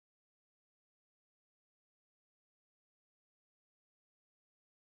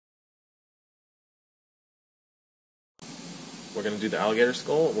we're going to do the alligator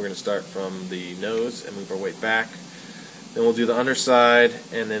skull. We're going to start from the nose and move our way back. Then we'll do the underside,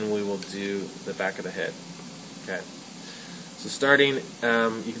 and then we will do the back of the head. Okay. So starting, you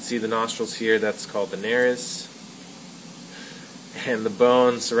can see the nostrils here. That's called the nares. And the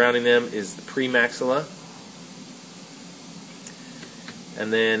bone surrounding them is the premaxilla.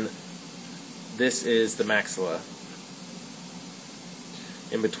 And then this is the maxilla.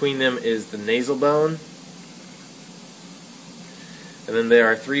 In between them is the nasal bone. And then there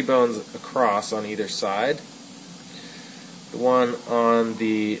are 3 bones across on either side. The one on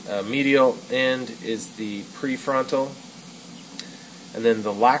the medial end is the prefrontal. And then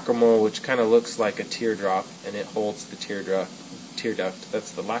the lacrimal, which kind of looks like a teardrop, and it holds the tear duct.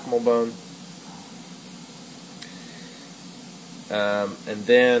 That's the lacrimal bone. And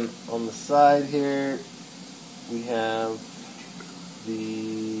then on the side here, we have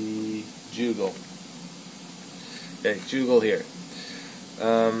the jugal. Okay, jugal here.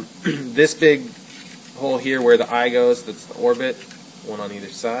 This big hole here where the eye goes, that's the orbit, one on either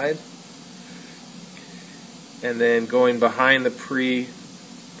side. And then going behind the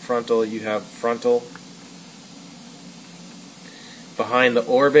prefrontal, you have frontal. Behind the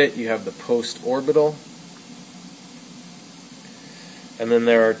orbit, you have the postorbital. And then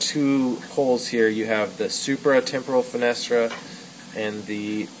there are 2 holes here. You have the supratemporal fenestra and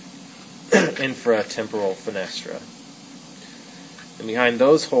the infratemporal fenestra. And behind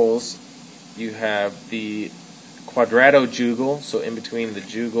those holes, you have the quadratojugal, so in between the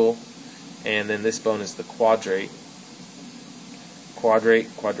jugal, and then this bone is the quadrate. Quadrate,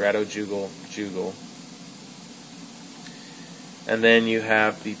 quadratojugal, jugal. And then you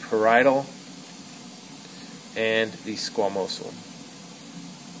have the parietal and the squamosal.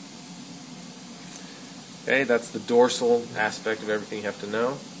 Okay, that's the dorsal aspect of everything you have to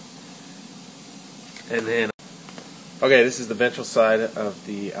know. And then, okay, this is the ventral side of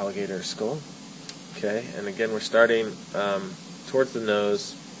the alligator skull. Okay, and again we're starting towards the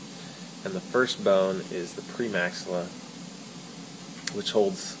nose, and the first bone is the premaxilla, which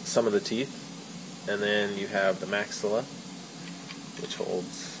holds some of the teeth. And then you have the maxilla, which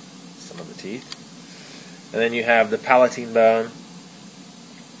holds some of the teeth. And then you have the palatine bone,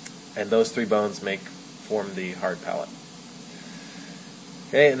 and those 3 bones form the hard palate.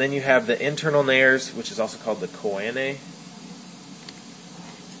 Okay, and then you have the internal nares, which is also called the choanae.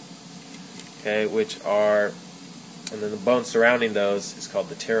 Okay, which are, and then the bone surrounding those is called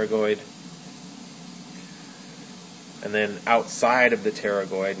the pterygoid. And then outside of the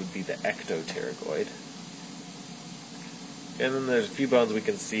pterygoid would be the ectopterygoid. And then there's a few bones we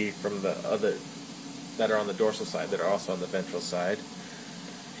can see from the other that are on the dorsal side that are also on the ventral side.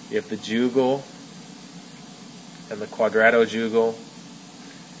 You have the jugal, and the quadratojugal,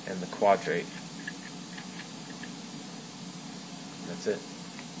 and the quadrate. That's it.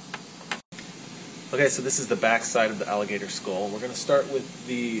 Okay, so this is the back side of the alligator skull. We're going to start with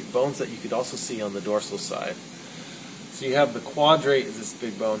the bones that you could also see on the dorsal side. So you have the quadrate is this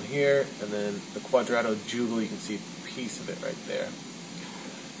big bone here, and then the quadratojugal, you can see a piece of it right there.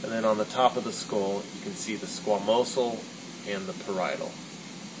 And then on the top of the skull, you can see the squamosal and the parietal.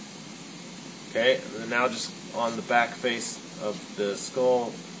 Okay, and then now just on the back face of the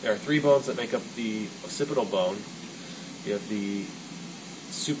skull, there are 3 bones that make up the occipital bone. You have the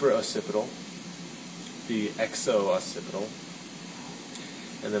supraoccipital, the exo-occipital,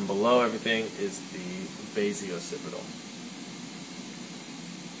 and then below everything is the basioccipital.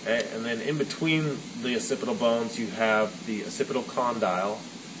 Okay, and then in between the occipital bones you have the occipital condyle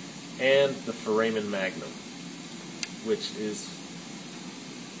and the foramen magnum, which is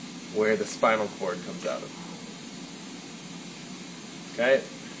where the spinal cord comes out of. Okay,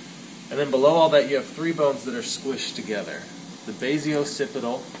 and then below all that you have 3 bones that are squished together. The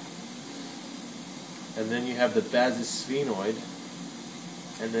basioccipital, and then you have the basisphenoid,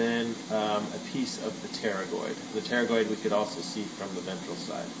 and then a piece of the pterygoid. The pterygoid we could also see from the ventral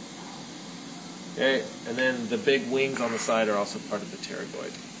side. Okay, and then the big wings on the side are also part of the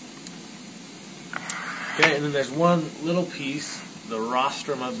pterygoid. Okay, and then there's one little piece, the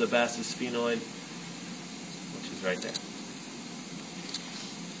rostrum of the basisphenoid, which is right there.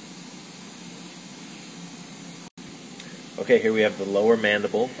 Okay, here we have the lower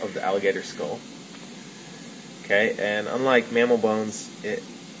mandible of the alligator skull. Okay, and unlike mammal bones,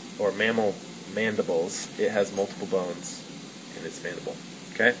 or mammal mandibles, it has multiple bones in its mandible.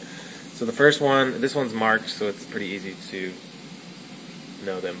 Okay, so the first one, this one's marked, so it's pretty easy to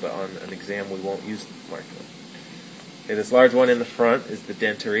know them, but on an exam we won't use mark them. Okay, this large one in the front is the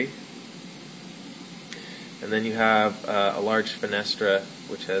dentary, and then you have a large fenestra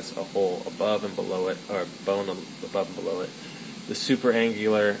which has a hole above and below it, or a bone above and below it, the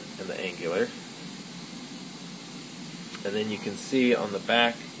superangular, and the angular. And then you can see on the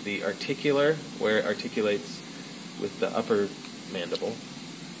back the articular, where it articulates with the upper mandible.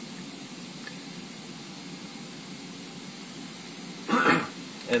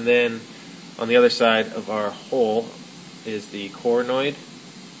 And then on the other side of our hole is the coronoid,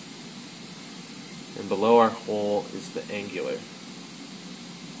 and below our hole is the angular.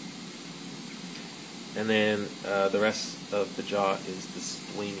 And then the rest of the jaw is the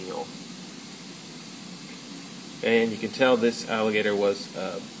splenial. And you can tell this alligator was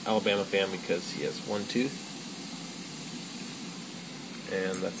Alabama fan because he has one tooth.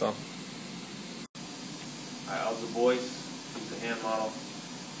 And that's all. Alright, Alza boys, use the hand model.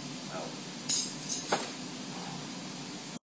 Out.